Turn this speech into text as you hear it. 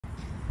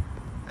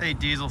Hey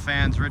diesel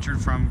fans,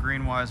 Richard from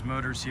Greenwise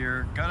Motors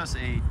here. Got us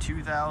a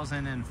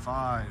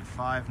 2005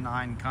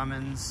 5.9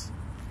 Cummins.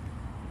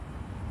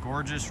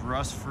 Gorgeous,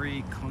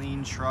 rust-free,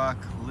 clean truck,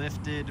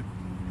 lifted,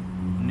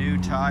 new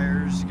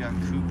tires. Got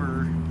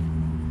Cooper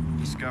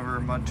Discover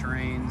mud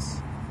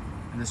terrains.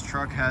 And this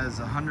truck has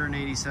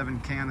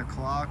 187K on the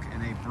clock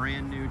and a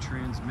brand new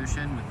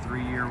transmission with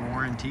 3-year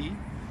warranty.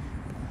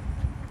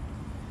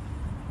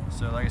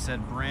 So like I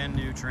said, brand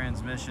new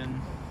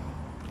transmission.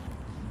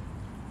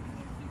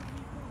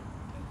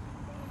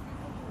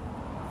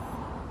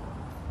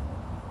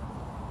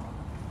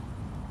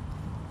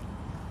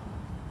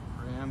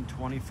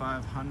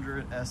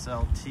 2500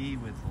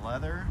 SLT with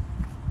leather.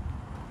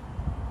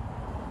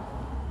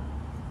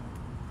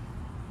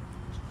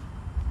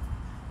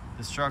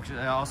 This truck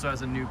also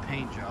has a new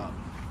paint job.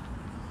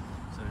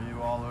 So new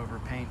all over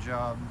paint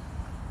job.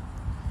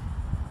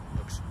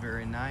 Looks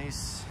very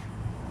nice.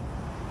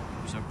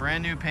 So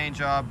brand new paint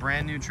job,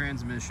 brand new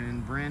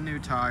transmission, brand new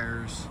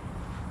tires.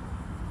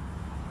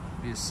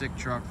 Be a sick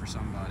truck for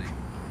somebody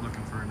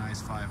looking for a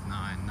nice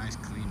 5.9, nice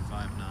clean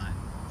 5.9.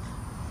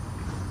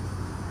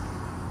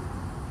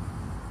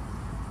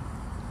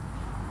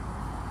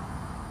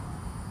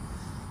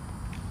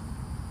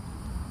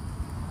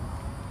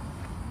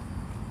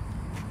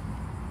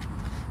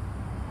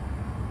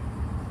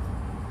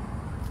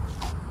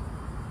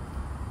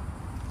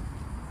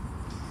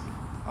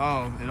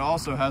 Oh, it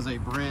also has a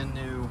brand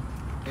new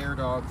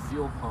AirDog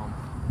fuel pump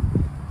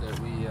that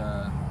we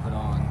put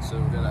on. So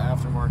we've got an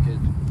aftermarket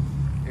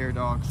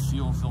AirDog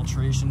fuel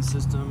filtration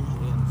system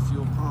and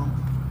fuel pump.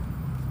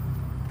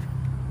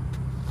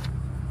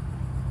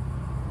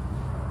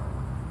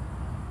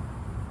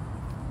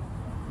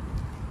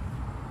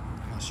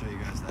 I'll show you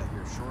guys that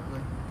here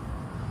shortly.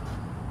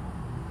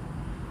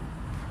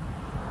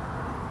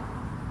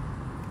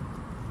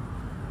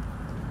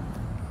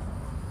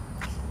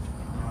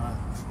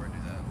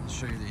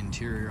 Show you the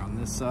interior on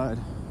this side.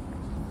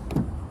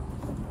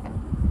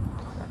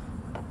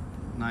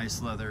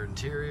 Nice leather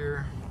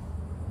interior.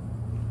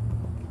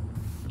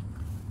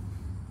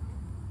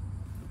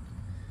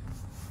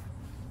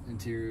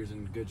 Interior's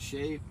in good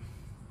shape.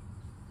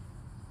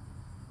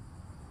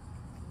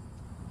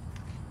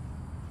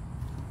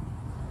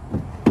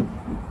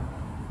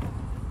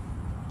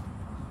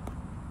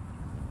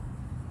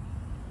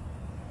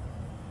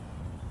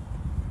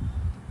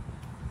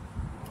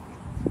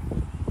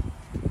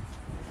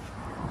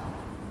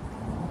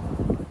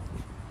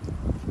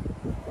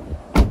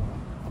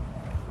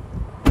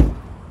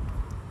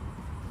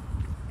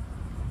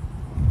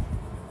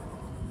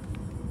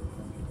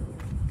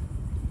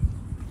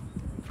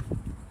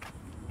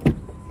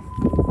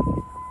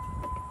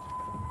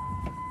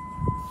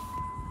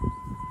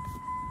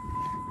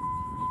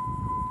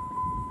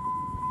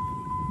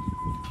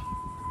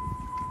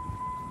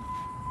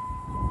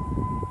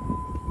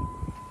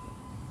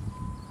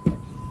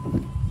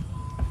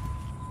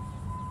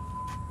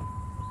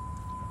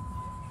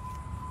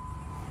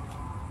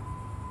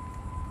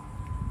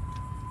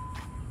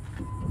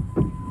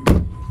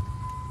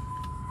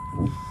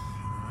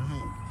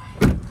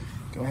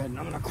 Go ahead and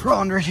I'm gonna crawl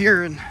under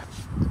here and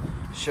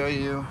show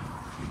you.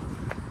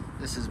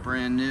 This is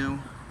brand new.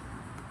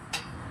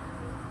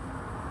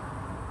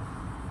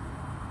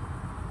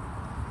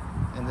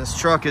 And this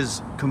truck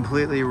is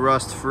completely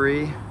rust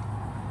free,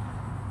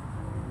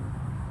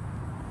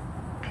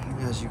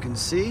 as you can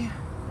see.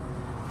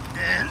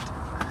 And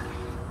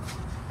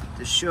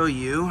to show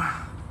you,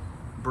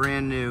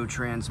 brand new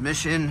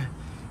transmission,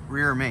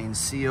 rear main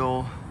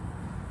seal,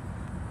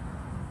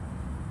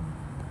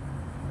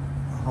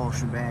 whole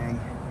shebang.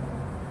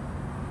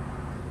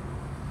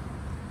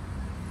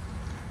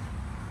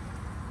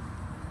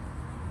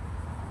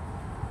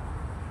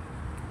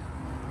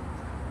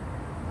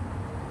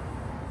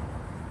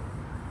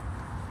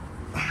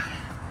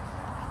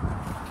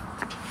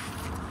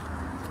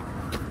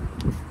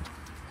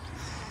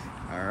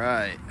 All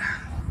right,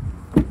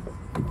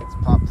 let's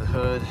pop the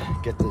hood,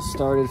 get this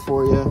started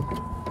for you.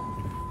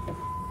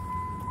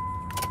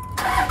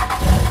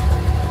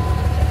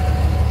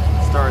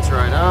 Starts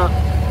right up.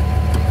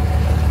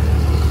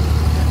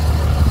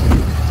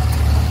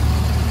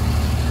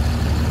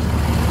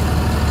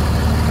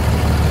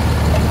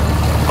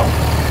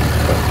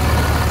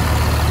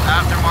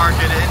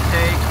 Aftermarket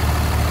intake.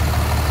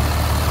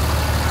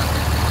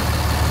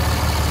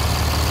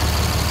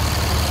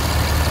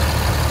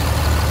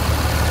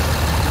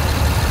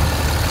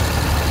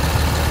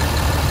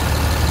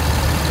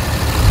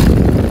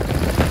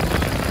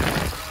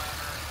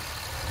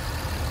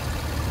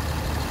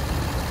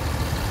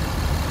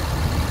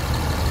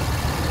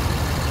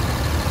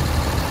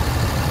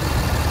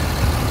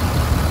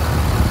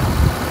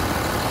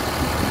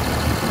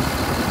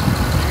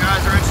 If you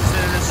guys are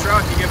interested in this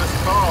truck, you give us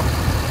a call.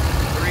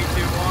 321-768-7777.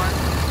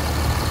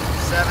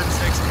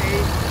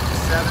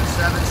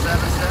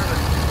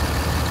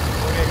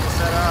 We'll get you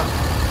set up.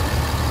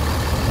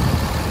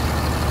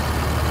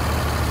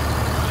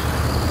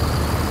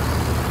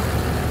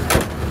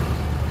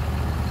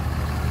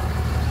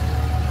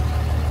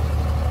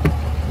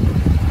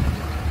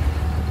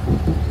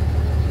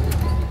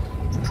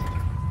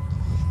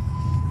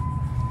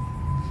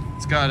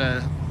 got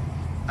a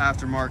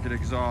aftermarket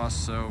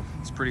exhaust, so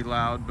it's pretty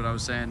loud. But I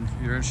was saying,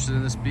 if you're interested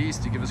in this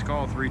beast, you give us a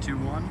call,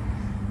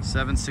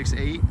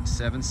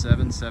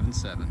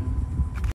 321-768-7777.